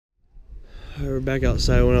We're back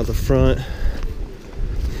outside, went out the front.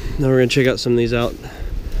 Now we're gonna check out some of these out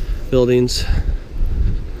buildings.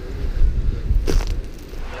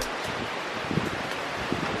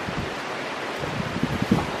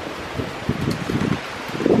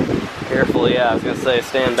 Careful, yeah, I was gonna say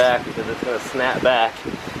stand back because it's gonna snap back.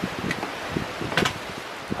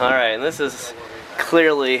 Alright, and this is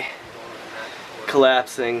clearly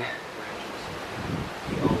collapsing.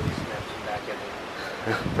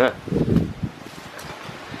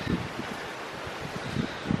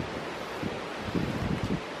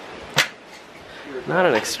 Not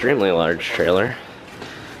an extremely large trailer.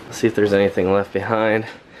 Let's see if there's anything left behind.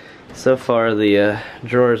 So far the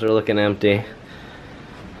drawers are looking empty.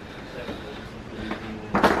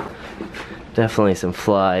 Definitely some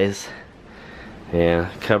flies. Yeah,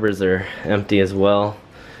 cupboards are empty as well.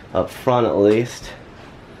 Up front at least.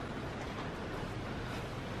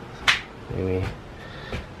 Maybe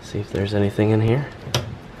see if there's anything in here.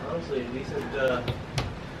 Honestly, a decent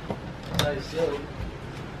size ceiling.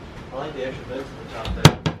 I like the extra vents at the top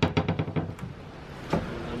there. And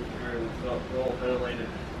then all ventilated.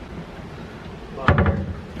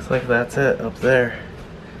 Looks like that's it up there.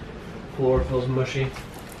 Floor feels mushy.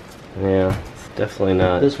 Yeah, it's definitely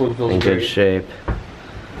not This one feels in good great. shape.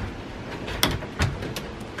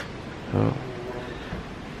 Oh.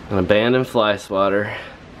 An abandoned fly swatter.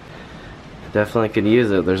 Definitely could use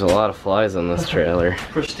it. There's a lot of flies on this trailer.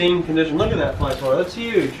 Pristine condition. Look at that fly swatter. That's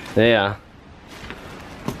huge. Yeah.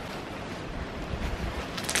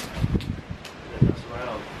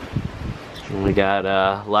 We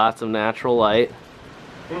got lots of natural light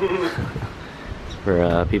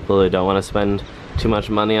for people who don't want to spend too much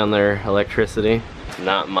money on their electricity.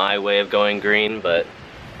 Not my way of going green, but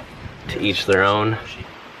to each their own.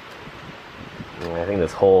 I think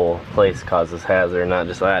this whole place causes hazard, not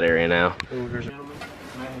just that area now.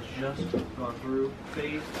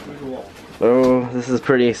 Oh, this is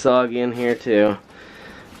pretty soggy in here too.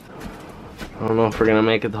 I don't know if we're gonna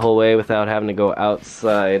make it the whole way without having to go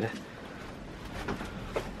outside.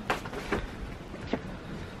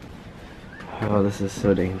 Oh, this is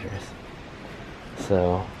so dangerous.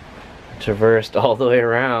 So, traversed all the way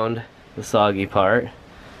around the soggy part.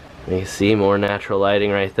 And you see more natural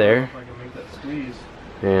lighting right there.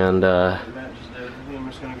 And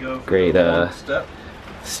great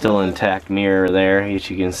still intact mirror there, which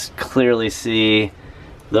you can clearly see.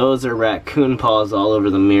 Those are raccoon paws all over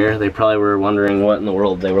the mirror. They probably were wondering what in the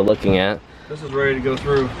world they were looking at. This is ready to go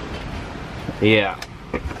through. Yeah.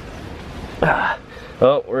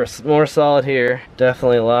 Oh, we're more solid here.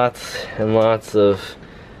 Definitely lots and lots of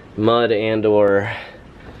mud and or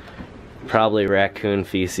probably raccoon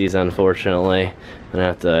feces, unfortunately. I'm gonna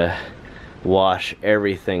have to wash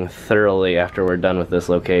everything thoroughly after we're done with this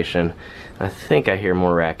location. I think I hear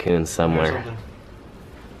more raccoons somewhere.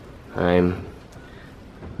 I'm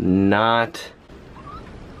not...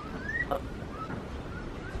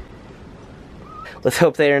 Let's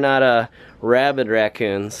hope they are not rabid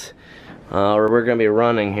raccoons, or we're gonna be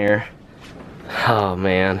running here. Oh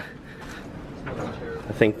man.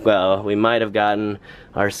 I think we might have gotten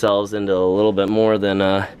ourselves into a little bit more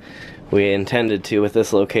than we intended to with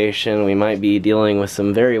this location. We might be dealing with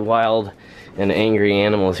some very wild and angry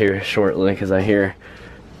animals here shortly, because I hear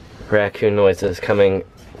raccoon noises coming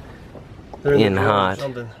in hot.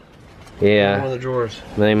 Yeah, one of the drawers.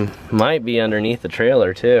 They might be underneath the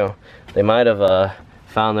trailer too. They might have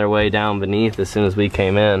found their way down beneath as soon as we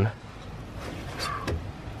came in.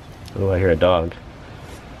 Oh, I hear a dog.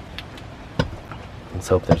 Let's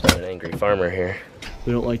hope there's not an angry farmer here.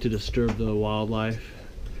 We don't like to disturb the wildlife,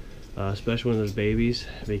 especially when there's babies,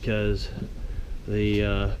 because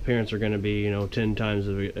the parents are going to be, 10 times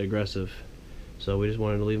aggressive. So we just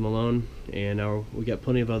wanted to leave them alone, and now we got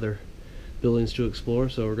plenty of other buildings to explore,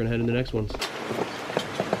 so we're going to head into the next ones.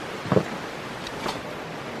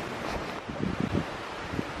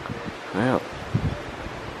 Well,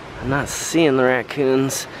 I'm not seeing the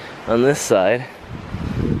raccoons on this side.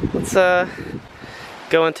 Let's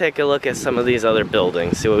go and take a look at some of these other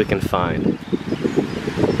buildings, see what we can find.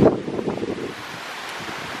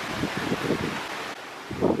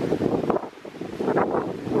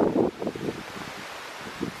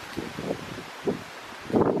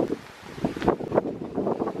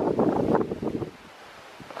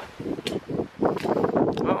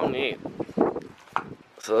 Oh, neat.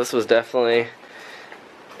 So this was definitely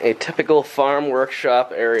a typical farm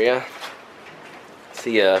workshop area.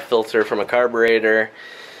 See a filter from a carburetor,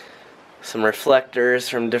 some reflectors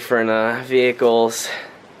from different vehicles.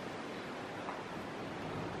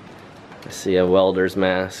 I see a welder's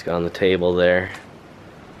mask on the table there.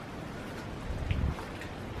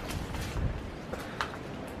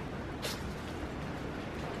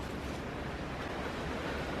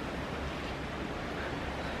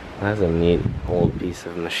 That's a neat old piece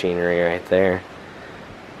of machinery right there.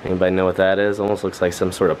 Anybody know what that is? Almost looks like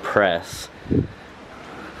some sort of press.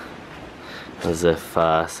 As if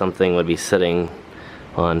something would be sitting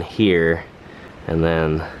on here and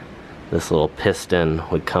then this little piston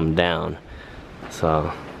would come down.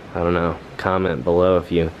 So, I don't know. Comment below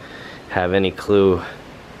if you have any clue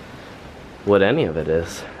what any of it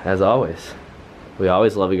is. As always, we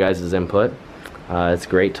always love you guys' input. It's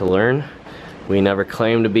great to learn. We never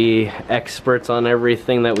claim to be experts on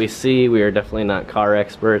everything that we see. We are definitely not car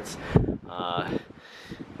experts.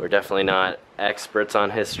 We're definitely not experts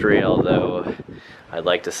on history, although I'd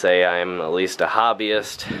like to say I'm at least a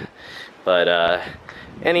hobbyist. But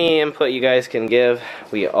any input you guys can give,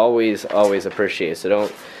 we always appreciate. So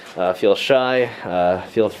don't feel shy.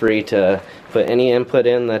 Feel free to put any input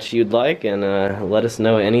in that you'd like, and let us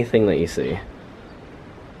know anything that you see.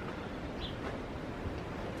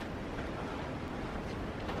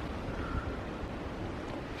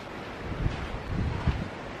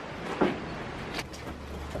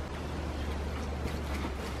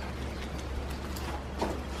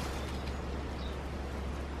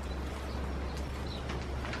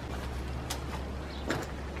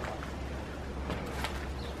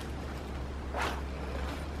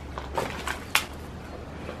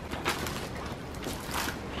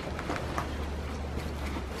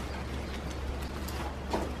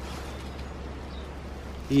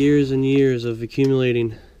 Years and years of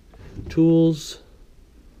accumulating tools,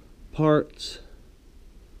 parts,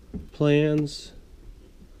 plans,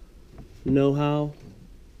 know-how.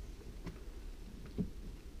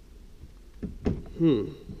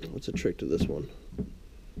 What's a trick to this one?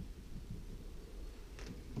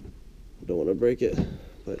 Don't want to break it,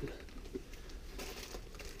 but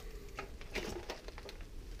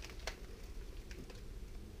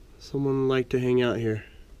someone like to hang out here.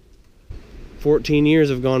 14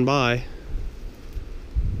 years have gone by.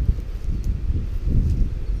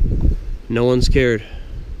 No one's cared.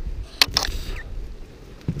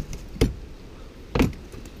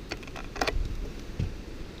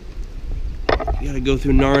 You gotta go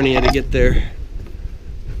through Narnia to get there.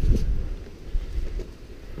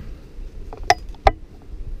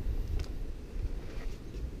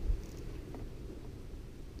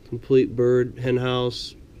 Complete bird hen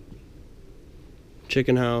house,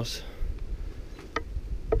 chicken house.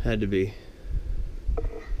 Had to be.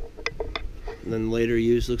 And then later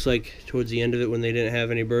used, looks like towards the end of it when they didn't have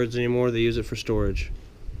any birds anymore, they use it for storage.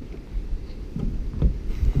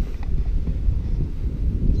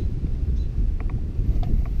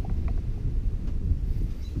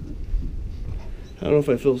 I don't know if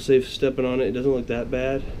I feel safe stepping on it. It doesn't look that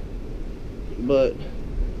bad, but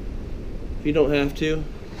if you don't have to,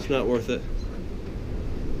 it's not worth it.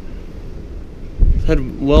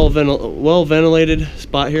 Had well ventilated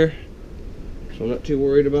spot here, so I'm not too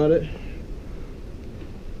worried about it.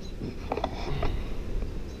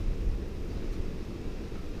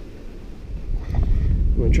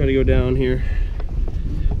 I'm gonna try to go down here.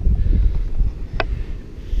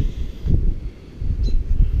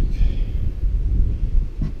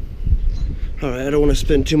 Alright, I don't want to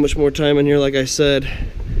spend too much more time in here. Like I said,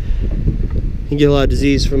 you get a lot of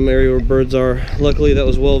disease from the area where birds are. Luckily that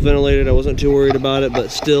was well ventilated, I wasn't too worried about it, but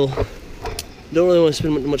still don't really want to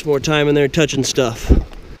spend much more time in there touching stuff.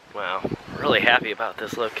 Wow, really happy about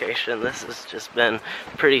this location. This has just been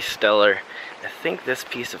pretty stellar. I think this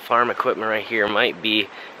piece of farm equipment right here might be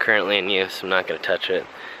currently in use. I'm not going to touch it.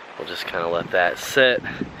 We'll just kind of let that sit.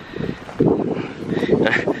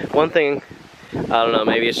 One thing, I don't know,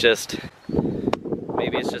 maybe it's just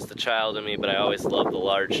the child in me, but I always love the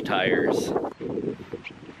large tires.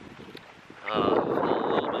 A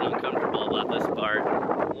little bit uncomfortable about this part.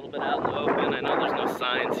 A little bit out in the open. I know there's no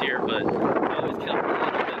signs here, but I always get a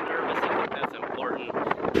little bit nervous. I think that's important.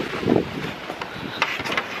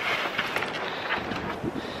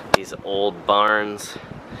 These old barns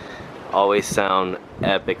always sound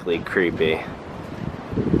epically creepy.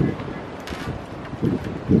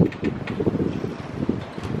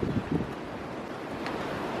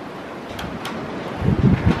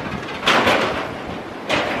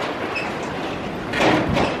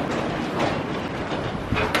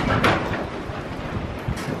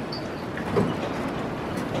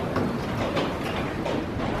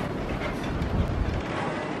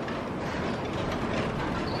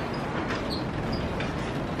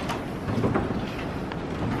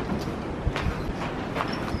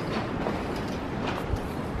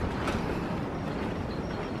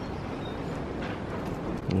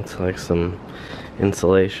 Looks like some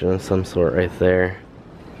insulation of some sort right there.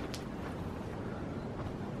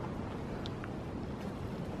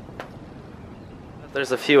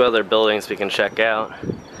 there's a few other buildings we can check out.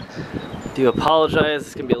 Do apologize,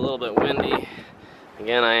 it's gonna be a little bit windy.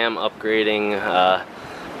 Again, I am upgrading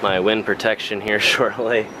my wind protection here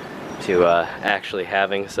shortly to actually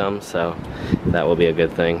having some, so that will be a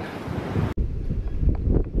good thing.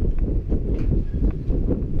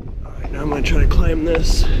 Alright, now I'm gonna try to climb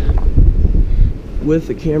this with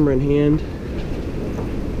the camera in hand.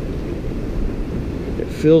 It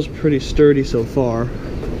feels pretty sturdy so far.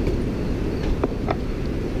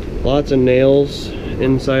 Lots of nails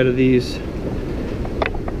inside of these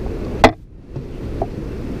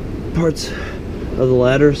parts of the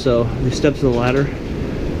ladder, so these steps of the ladder.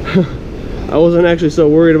 I wasn't actually so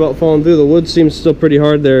worried about falling through. The wood seems still pretty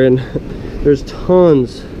hard there, and there's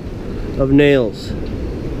tons of nails.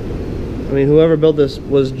 I mean, whoever built this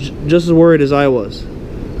was just as worried as I was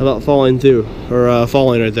about falling through, or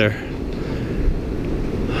falling right there.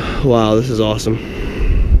 Wow, this is awesome.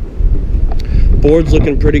 Board's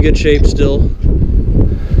looking pretty good shape still,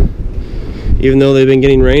 even though they've been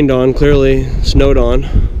getting rained on, clearly snowed on.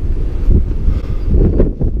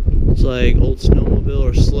 It's like old snowmobile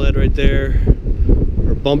or sled right there,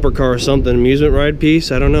 or bumper car or something, amusement ride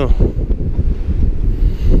piece, I don't know.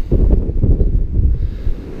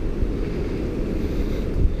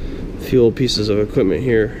 A few old pieces of equipment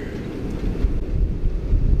here.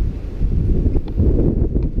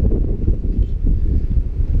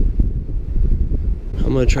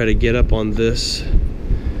 I'm gonna try to get up on this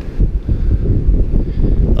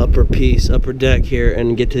upper deck here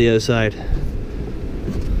and get to the other side.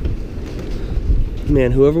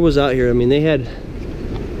 Man, whoever was out here, I mean, they had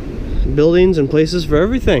buildings and places for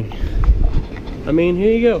everything. I mean,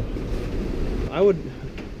 here you go. I would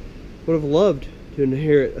have loved to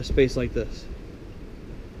inherit a space like this.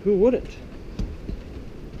 Who wouldn't?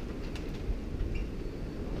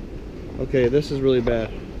 Okay, this is really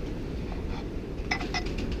bad.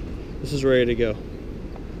 This is ready to go.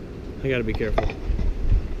 I gotta be careful.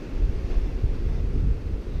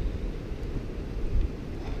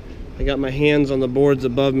 I got my hands on the boards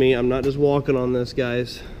above me. I'm not just walking on this,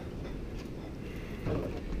 guys.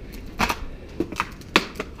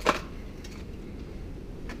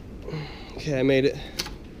 Okay, I made it.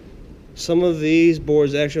 Some of these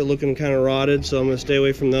boards actually are looking kind of rotted, so I'm gonna stay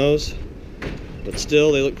away from those. But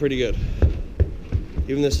still, they look pretty good.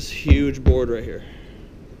 Even this huge board right here.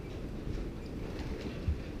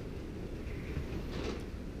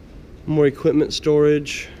 More equipment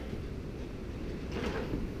storage.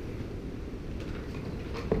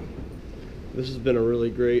 This has been a really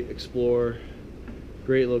great explore,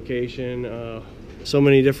 great location. So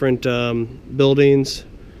many different buildings,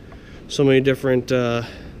 so many different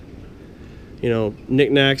you know,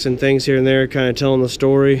 knickknacks and things here and there, kind of telling the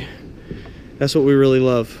story. That's what we really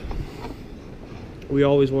love. We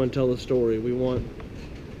always want to tell the story. We want,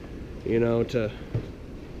 you know, to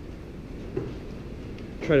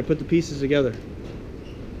try to put the pieces together.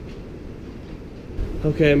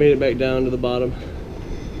 Okay, I made it back down to the bottom.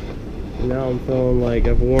 Now I'm feeling like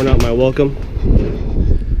I've worn out my welcome,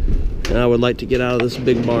 and I would like to get out of this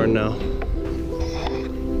big barn now.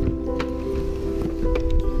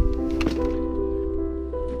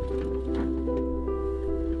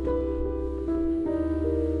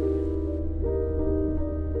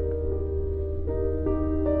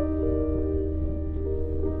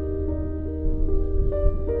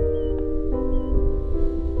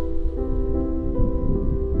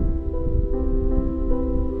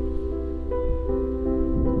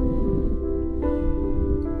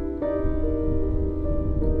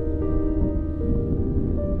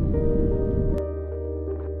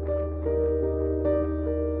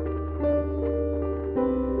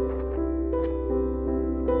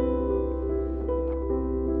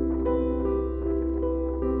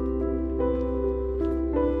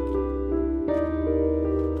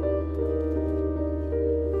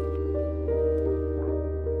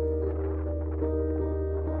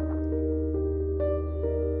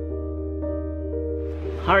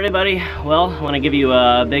 Alright everybody, well, I want to give you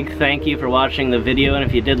a big thank you for watching the video, and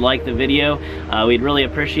if you did like the video, we'd really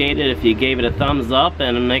appreciate it if you gave it a thumbs up,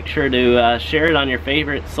 and make sure to share it on your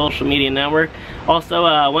favorite social media network. Also,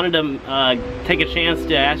 I wanted to take a chance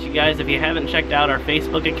to ask you guys, if you haven't checked out our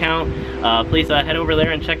Facebook account, please head over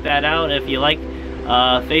there and check that out. If you like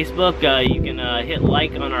Facebook, you can hit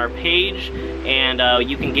like on our page, and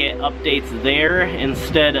you can get updates there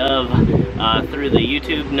instead of through the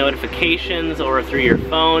YouTube notifications or through your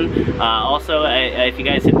phone. Also, if you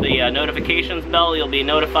guys hit the notifications bell, you'll be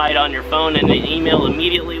notified on your phone and an email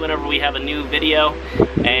immediately whenever we have a new video.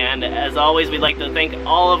 And as always, we'd like to thank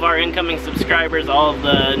all of our incoming subscribers, all of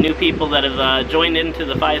the new people that have joined into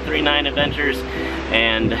the 539 Adventures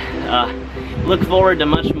and look forward to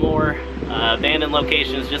much more abandoned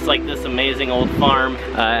locations just like this amazing old farm.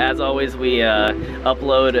 As always, we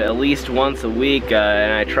upload at least once a week,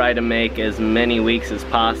 and I try to make as many weeks as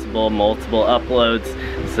possible, multiple uploads.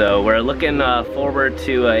 So we're looking forward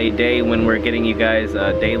to a day when we're getting you guys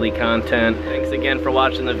daily content. Thanks again for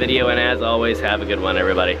watching the video, and as always, have a good one,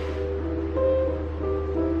 everybody.